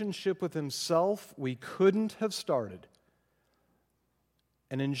relationship with Himself we couldn't have started,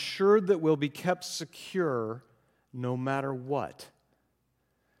 and ensured that we'll be kept secure no matter what.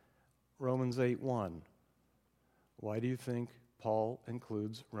 Romans 8:1. Why do you think Paul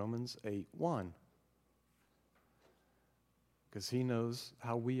includes Romans 8:1? Because he knows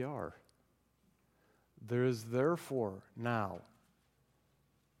how we are. There is therefore now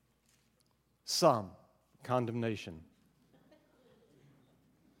some condemnation.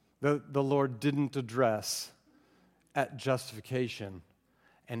 The Lord didn't address at justification,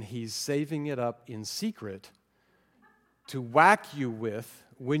 and He's saving it up in secret to whack you with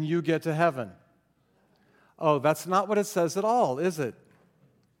when you get to heaven. Oh, that's not what it says at all, is it?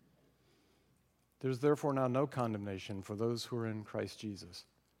 There's therefore now no condemnation for those who are in Christ Jesus.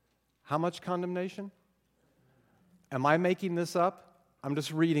 How much condemnation? Am I making this up? I'm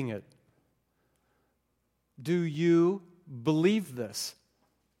just reading it. Do you believe this?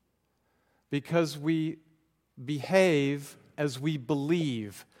 Because we behave as we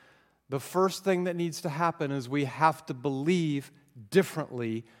believe. The first thing that needs to happen is we have to believe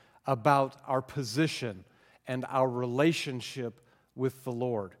differently about our position and our relationship with the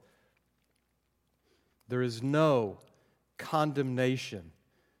Lord. There is no condemnation.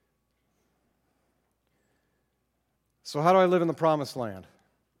 So how do I live in the promised land?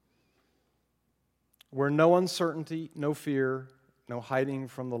 Where no uncertainty, no fear, no hiding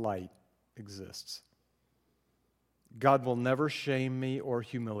from the light exists. God will never shame me or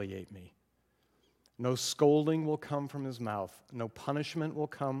humiliate me. No scolding will come from His mouth. No punishment will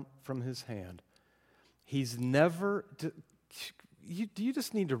come from His hand. He's never... Do you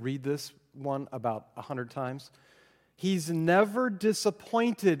just need to read this one about 100 times? He's never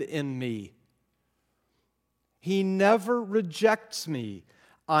disappointed in me. He never rejects me.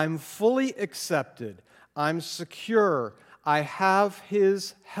 I'm fully accepted. I'm secure. I have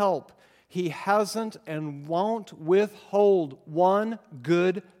His help. He hasn't and won't withhold one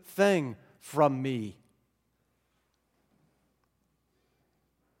good thing from me.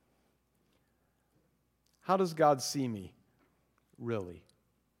 How does God see me, really?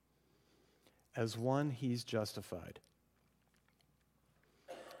 As one He's justified.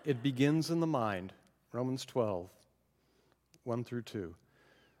 It begins in the mind, Romans 12, 1 through 2.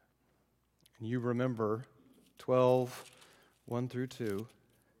 And you remember 12, 1 through 2.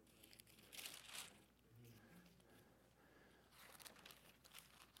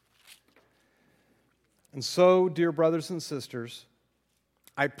 And so, dear brothers and sisters,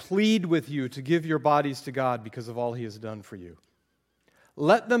 I plead with you to give your bodies to God because of all He has done for you.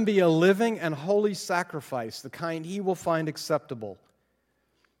 Let them be a living and holy sacrifice, the kind He will find acceptable.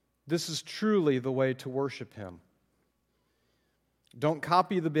 This is truly the way to worship Him. Don't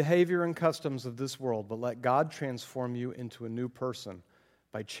copy the behavior and customs of this world, but let God transform you into a new person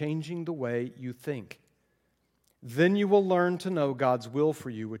by changing the way you think. Then you will learn to know God's will for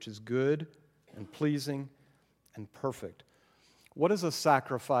you, which is good and pleasing and perfect. What is a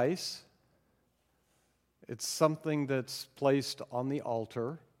sacrifice? It's something that's placed on the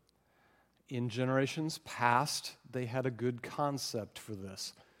altar. In generations past, they had a good concept for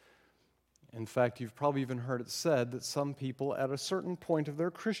this. In fact, you've probably even heard it said that some people at a certain point of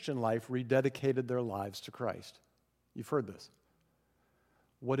their Christian life rededicated their lives to Christ. You've heard this.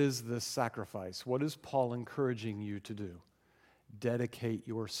 What is this sacrifice? What is Paul encouraging you to do? Dedicate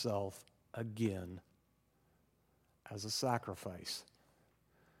yourself again as a sacrifice.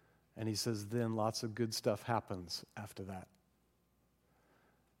 And he says then lots of good stuff happens after that.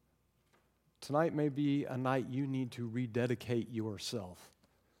 Tonight may be a night you need to rededicate yourself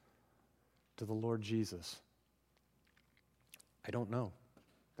to the Lord Jesus. I don't know.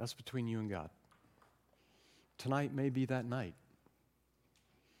 That's between you and God. Tonight may be that night.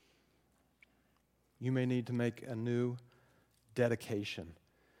 You may need to make a new dedication.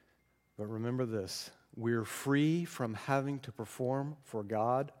 But remember this, we're free from having to perform for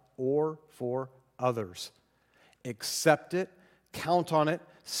God or for others. Accept it, count on it,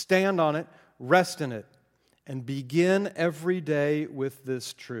 stand on it, rest in it, and begin every day with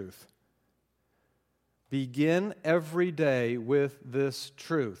this truth. Begin every day with this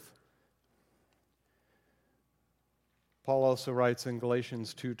truth. Paul also writes in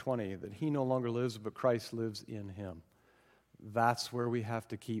Galatians 2:20 that he no longer lives, but Christ lives in him. That's where we have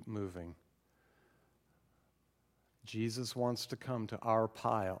to keep moving. Jesus wants to come to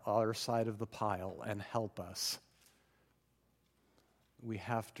our side of the pile, and help us. We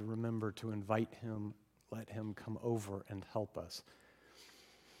have to remember to invite Him, let Him come over and help us.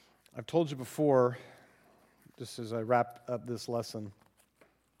 I've told you before, just as I wrap up this lesson,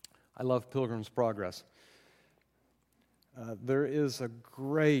 I love Pilgrim's Progress. There is a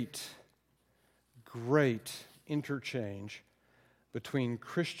great interchange between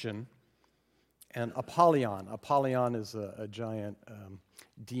Christian and Apollyon. Apollyon is a giant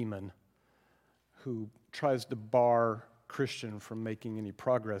demon who tries to bar Christian from making any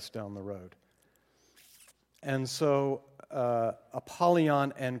progress down the road. And so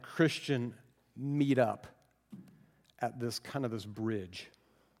Apollyon and Christian meet up at this bridge.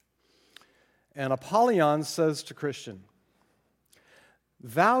 And Apollyon says to Christian,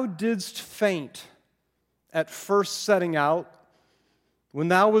 "Thou didst faint at first setting out, when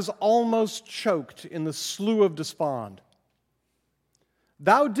thou was almost choked in the slough of despond.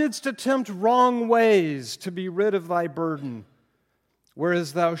 Thou didst attempt wrong ways to be rid of thy burden,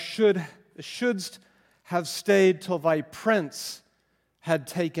 whereas thou shouldst have stayed till thy prince had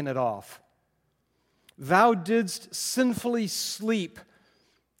taken it off. Thou didst sinfully sleep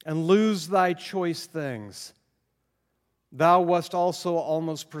and lose thy choice things. Thou wast also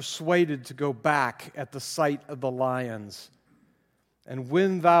almost persuaded to go back at the sight of the lions. And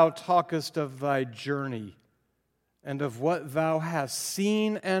when thou talkest of thy journey and of what thou hast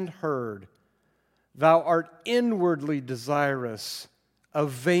seen and heard, thou art inwardly desirous of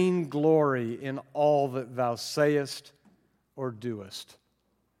vain glory in all that thou sayest or doest."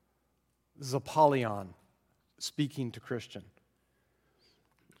 This is Apollyon speaking to Christian.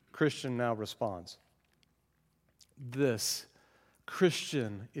 Christian now responds. This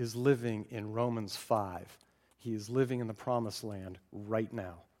Christian is living in Romans 5. He is living in the promised land right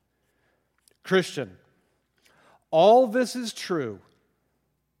now. Christian, all this is true,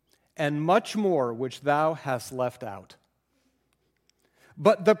 and much more which thou hast left out.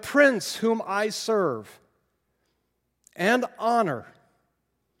 But the prince whom I serve and honor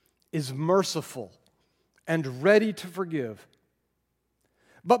is merciful and ready to forgive.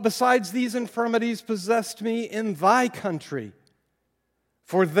 But besides these infirmities possessed me in thy country,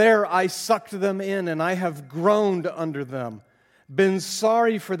 for there I sucked them in, and I have groaned under them, been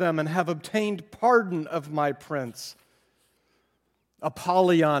sorry for them, and have obtained pardon of my prince.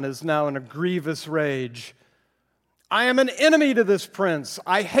 Apollyon is now in a grievous rage. I am an enemy to this prince.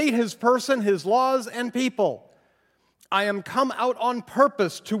 I hate his person, his laws, and people. I am come out on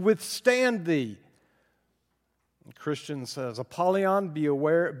purpose to withstand thee. And Christian says, Apollyon,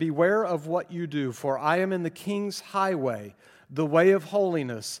 beware of what you do, for I am in the king's highway, the way of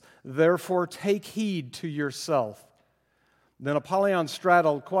holiness. Therefore take heed to yourself. Then Apollyon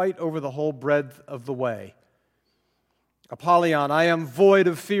straddled quite over the whole breadth of the way. Apollyon, I am void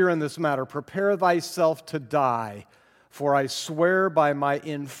of fear in this matter. Prepare thyself to die, for I swear by my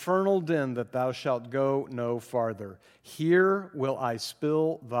infernal den that thou shalt go no farther. Here will I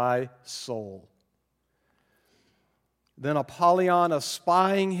spill thy soul. Then Apollyon,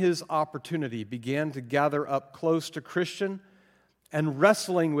 espying his opportunity, began to gather up close to Christian, and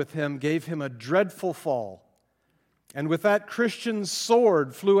wrestling with him gave him a dreadful fall. And with that, Christian's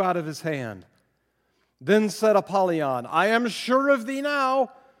sword flew out of his hand. Then said Apollyon, I am sure of thee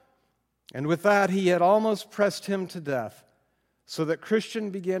now. And with that, he had almost pressed him to death, so that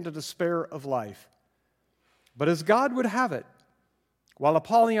Christian began to despair of life. But as God would have it, while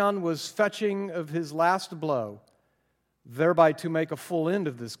Apollyon was fetching of his last blow, thereby to make a full end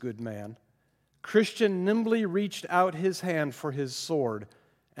of this good man, Christian nimbly reached out his hand for his sword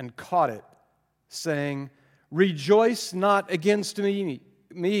and caught it, saying, Rejoice not against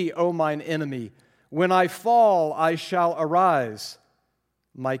me, O mine enemy. When I fall, I shall arise.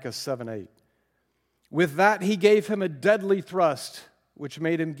 Micah 7:8. With that, he gave him a deadly thrust, which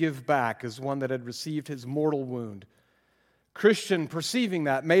made him give back as one that had received his mortal wound. Christian, perceiving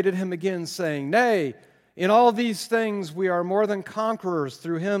that, made at him again, saying, Nay, in all these things we are more than conquerors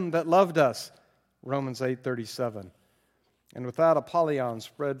through him that loved us. Romans 8:37. And with that, Apollyon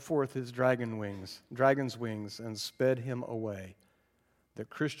spread forth his dragon's wings, and sped him away, that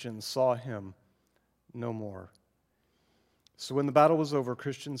Christian saw him no more. So when the battle was over,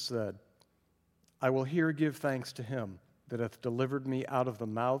 Christian said, I will here give thanks to him that hath delivered me out of the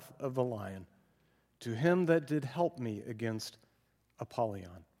mouth of the lion, to him that did help me against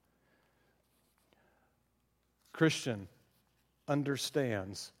Apollyon. Christian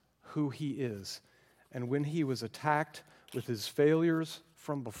understands who he is, and when he was attacked with his failures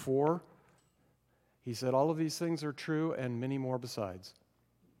from before, he said, all of these things are true and many more besides.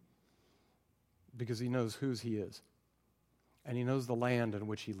 Because he knows whose he is. And he knows the land in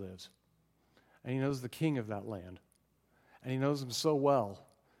which he lives. And he knows the king of that land. And he knows him so well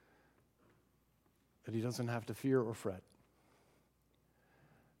that he doesn't have to fear or fret.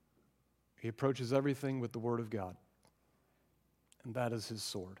 He approaches everything with the Word of God. And that is his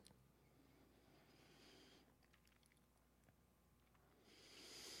sword.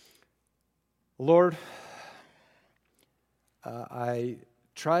 Lord, I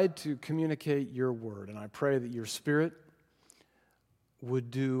tried to communicate your word, and I pray that your Spirit would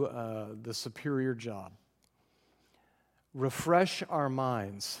do the superior job. Refresh our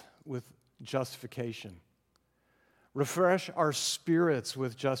minds with justification. Refresh our spirits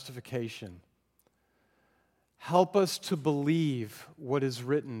with justification. Help us to believe what is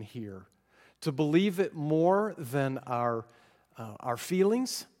written here, to believe it more than our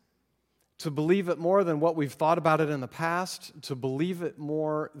feelings, to believe it more than what we've thought about it in the past, to believe it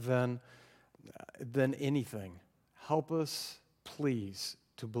more than anything. Help us, please,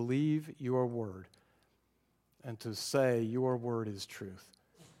 to believe your word and to say your word is truth,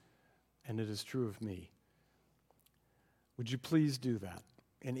 and it is true of me. Would you please do that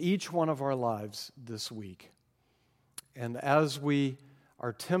in each one of our lives this week? And as we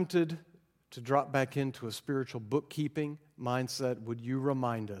are tempted to drop back into a spiritual bookkeeping mindset, would you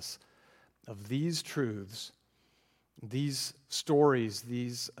remind us of these truths, these stories,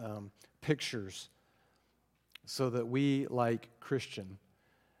 these pictures, so that we, like Christian,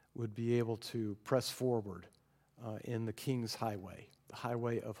 would be able to press forward in the King's highway, the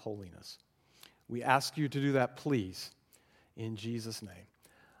highway of holiness. We ask you to do that, please, in Jesus' name.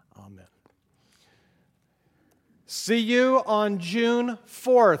 Amen. See you on June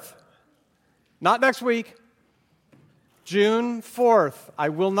 4th. Not next week. June 4th. I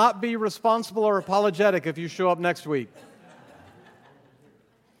will not be responsible or apologetic if you show up next week.